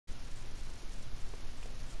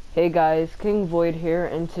Hey guys, King Void here,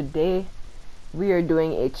 and today we are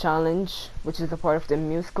doing a challenge which is a part of the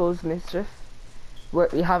Musicals Mischief, where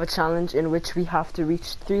we have a challenge in which we have to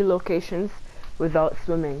reach 3 locations without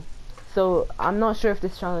swimming. So I'm not sure if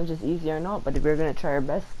this challenge is easy or not, but we're gonna try our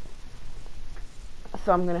best.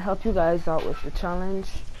 So I'm gonna help you guys out with the challenge.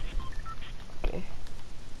 Okay.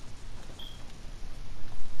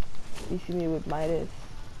 You see me with Midas.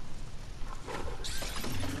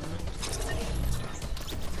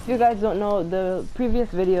 If you guys don't know, the previous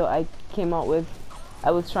video I came out with, I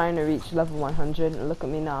was trying to reach level 100, and look at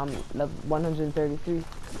me now, I'm level 133.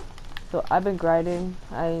 So I've been grinding,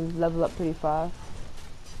 I level up pretty fast.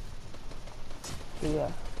 So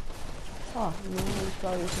yeah. Oh, it's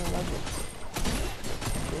probably the same level.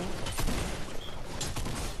 Yeah.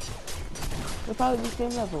 We're probably the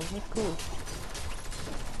same level, that's cool.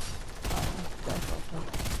 Oh, that's awesome.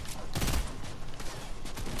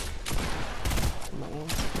 My aim.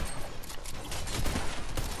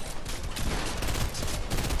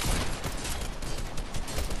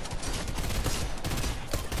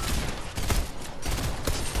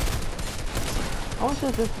 How much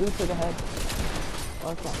does this do to the head?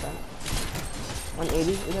 Oh, it's not bad.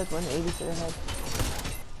 180? It does 180 to the head.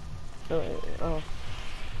 So, oh.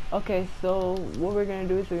 Okay, so what we're gonna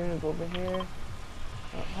do is we're gonna go over here.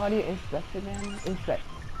 How do you inspect again? Inspect.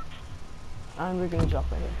 And we're gonna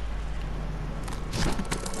drop right here.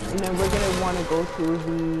 And then we're gonna wanna go to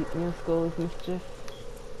the Musicals Mischief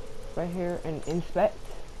right here and inspect.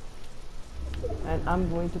 And I'm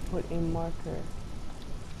going to put a marker.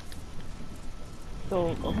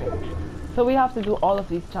 So, okay. So we have to do all of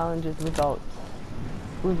these challenges without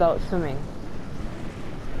swimming.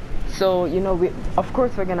 So, you know, of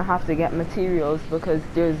course we're gonna have to get materials because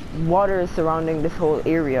there's water surrounding this whole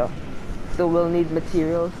area. So we'll need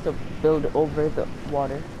materials to build over the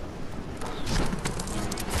water.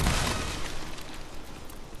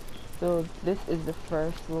 So this is the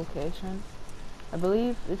first location. I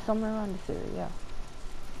believe it's somewhere around this area, yeah.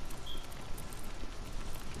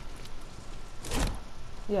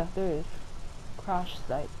 Yeah, there is. Crash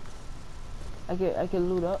site. I can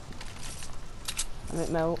loot up. I make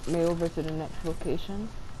my way over to the next location.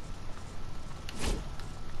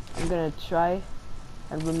 I'm gonna try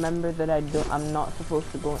and remember that I'm not supposed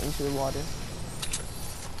to go into the water,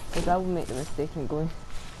 because I will make the mistake of going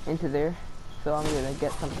into there. So I'm gonna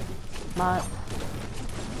get some mats.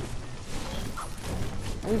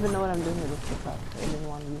 I don't even know what I'm doing with this pickaxe. I didn't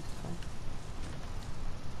want to use this one.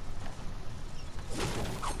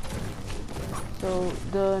 So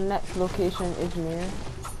the next location is near,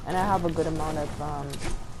 and I have a good amount of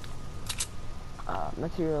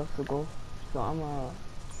materials to go. So I'm gonna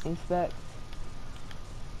inspect.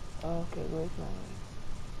 Okay, where's my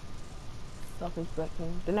stop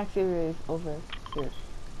inspecting? The next area is over here.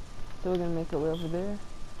 So we're gonna make our way over there.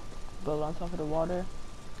 Build on top of the water.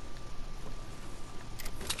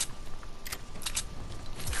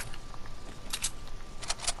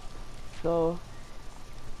 So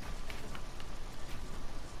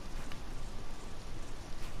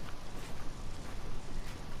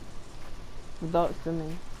without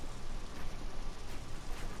swimming.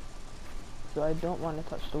 So I don't want to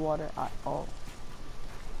touch the water at all.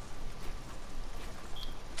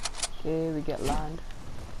 Okay, we get land.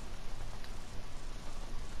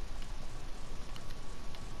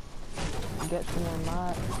 Get some more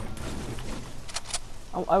mats.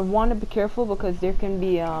 I want to be careful because there can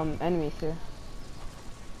be enemies here.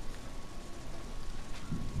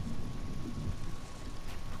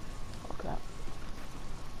 Okay.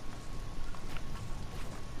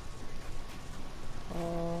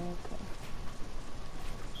 Okay.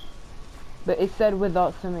 But it said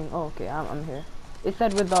without swimming. Oh, okay, I'm here. It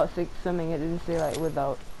said without swimming. It didn't say like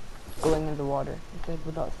without going in the water. It said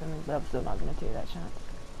without swimming, but I'm still not gonna take that chance.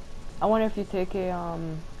 I wonder if you take a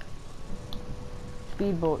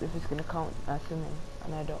speedboat, if it's gonna count as swimming,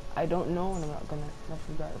 and I don't know, and I'm not gonna mess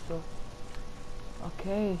with that. So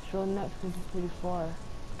okay, so next is pretty far,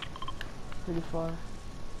 so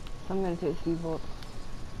I'm gonna take a speedboat.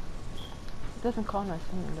 It doesn't count as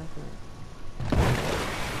swimming, does it?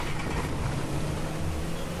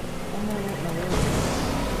 I'm gonna make my way.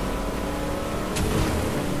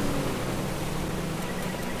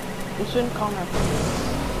 It shouldn't count as swimming.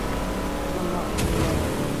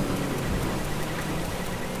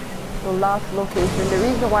 So last location, the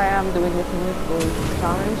reason why I'm doing this Musicals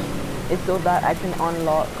challenge is so that I can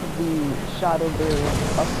unlock the shadow barrier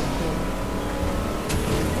of the king.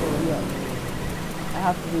 So yeah, I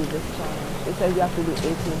have to do this challenge. It says you have to do 18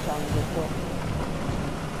 challenges, so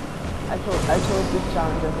I chose this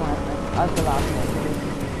challenge as the last one.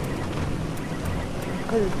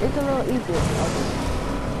 Cause it's a little easier.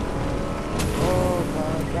 Oh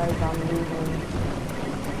god, guys, I'm losing.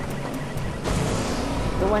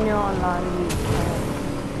 So when you're online, you can't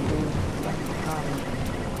lose.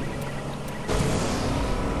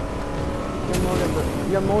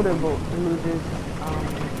 Your motorboat loses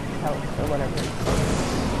health or whatever it's called.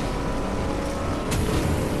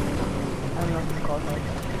 I don't know if it's called health.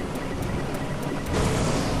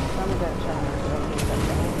 I'm gonna try and make that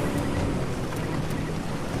down.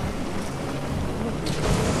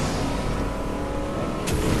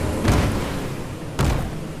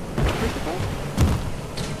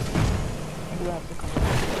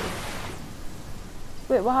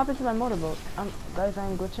 Wait, what happened to my motorboat? Guys,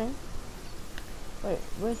 I'm glitching. Wait,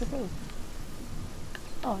 where's the base?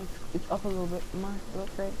 Oh, it's up a little bit more,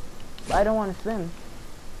 let's say. But I don't want to swim.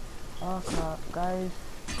 Oh crap, guys.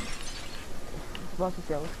 It's about to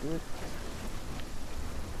say I was good.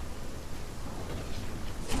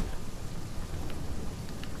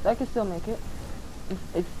 So I can still make it.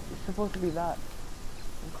 It's supposed to be that.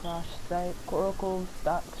 Crash site, coral cove,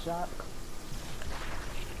 stack shack.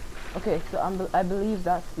 Okay, so I believe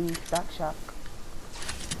that's the stack shack.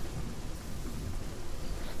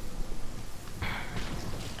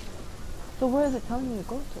 So where is it telling me to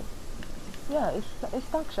go to? Yeah, it's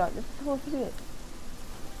stack shack. This is supposed to be it.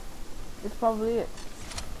 It's probably it.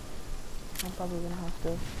 I'm probably gonna have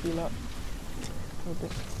to heal up a little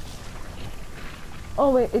bit.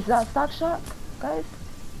 Oh wait, is that stack shack, guys?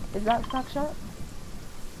 Is that stack shack?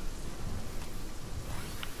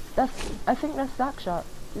 I think that's stack shack.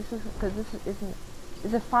 This is because this isn't.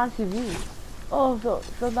 It's a fancy view. Oh,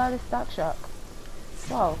 so that is stack shack.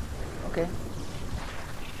 Wow. Okay.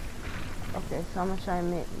 Okay, so I'm gonna try and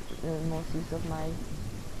make the most use of my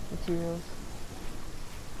materials.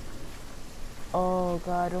 Oh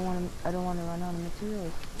god, I don't want to run out of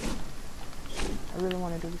materials. I really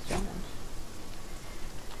want to do this challenge.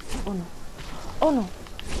 Oh no. Oh no.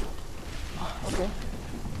 Oh, okay.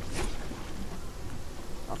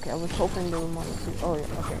 Okay, I was hoping they were more to. Oh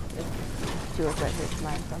yeah, okay. It's materials right here. It's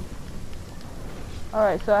mine.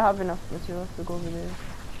 Alright, so I have enough materials to go over there.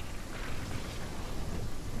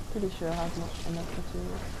 Pretty sure I have enough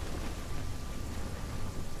materials.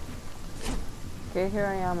 Okay, here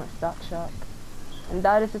I am at Stack Shack. And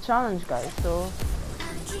that is the challenge, guys, so...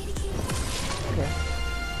 Okay.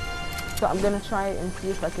 So I'm gonna try and see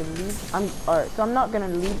if I can leave. Alright, so I'm not gonna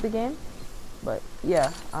leave the game. But,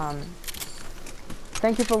 yeah,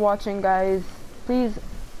 thank you for watching, guys. Please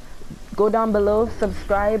go down below,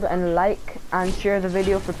 subscribe, and like, and share the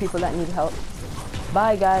video for people that need help.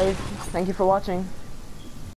 Bye, guys. Thank you for watching.